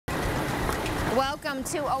Welcome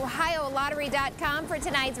to OhioLottery.com for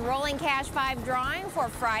tonight's Rolling Cash 5 drawing for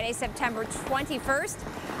Friday, September 21st.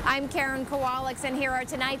 I'm Karen Kowalik, and here are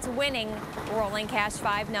tonight's winning Rolling Cash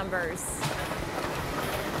 5 numbers.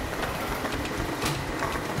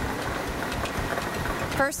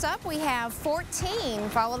 First up, we have 14,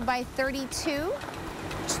 followed by 32,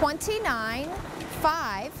 29,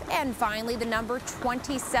 5, and finally the number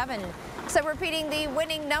 27. So repeating the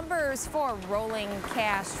winning numbers for Rolling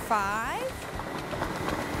Cash 5.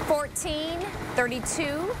 14,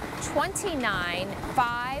 32, 29,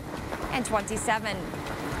 5, and 27.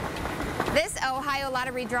 This Ohio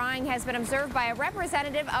Lottery drawing has been observed by a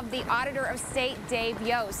representative of the Auditor of State, Dave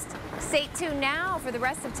Yost. Stay tuned now for the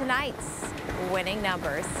rest of tonight's winning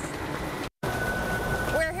numbers.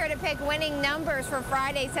 We're here to pick winning numbers for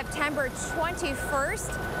Friday, September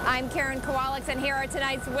 21st. I'm Karen Kowalik, and here are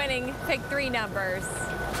tonight's winning Pick 3 numbers.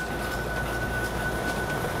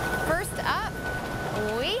 First up,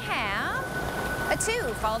 we have a 2,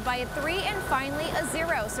 followed by a 3, and finally a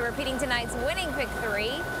 0. So repeating tonight's winning Pick 3,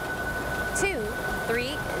 2,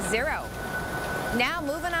 3, 0. Now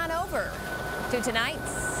moving on over to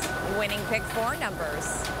tonight's winning Pick 4 numbers.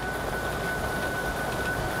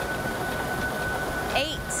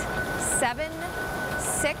 8, 7,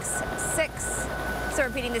 6, 6. So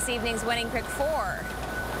repeating this evening's winning Pick 4,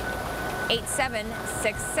 8, 7,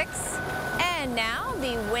 6, 6. And now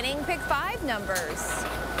the winning Pick 5 numbers.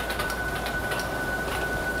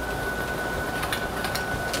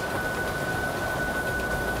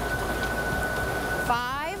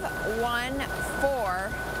 5, 1,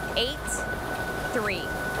 4, 8, 3.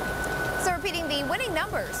 So repeating the winning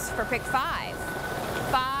numbers for Pick 5.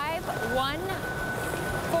 5, 1,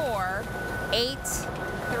 4, 8,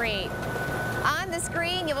 3. On the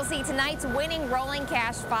screen, you will see tonight's winning Rolling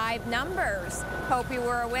Cash 5 numbers. Hope you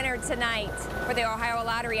were a winner tonight. For the Ohio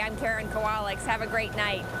Lottery, I'm Karen Kowalik. Have a great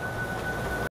night.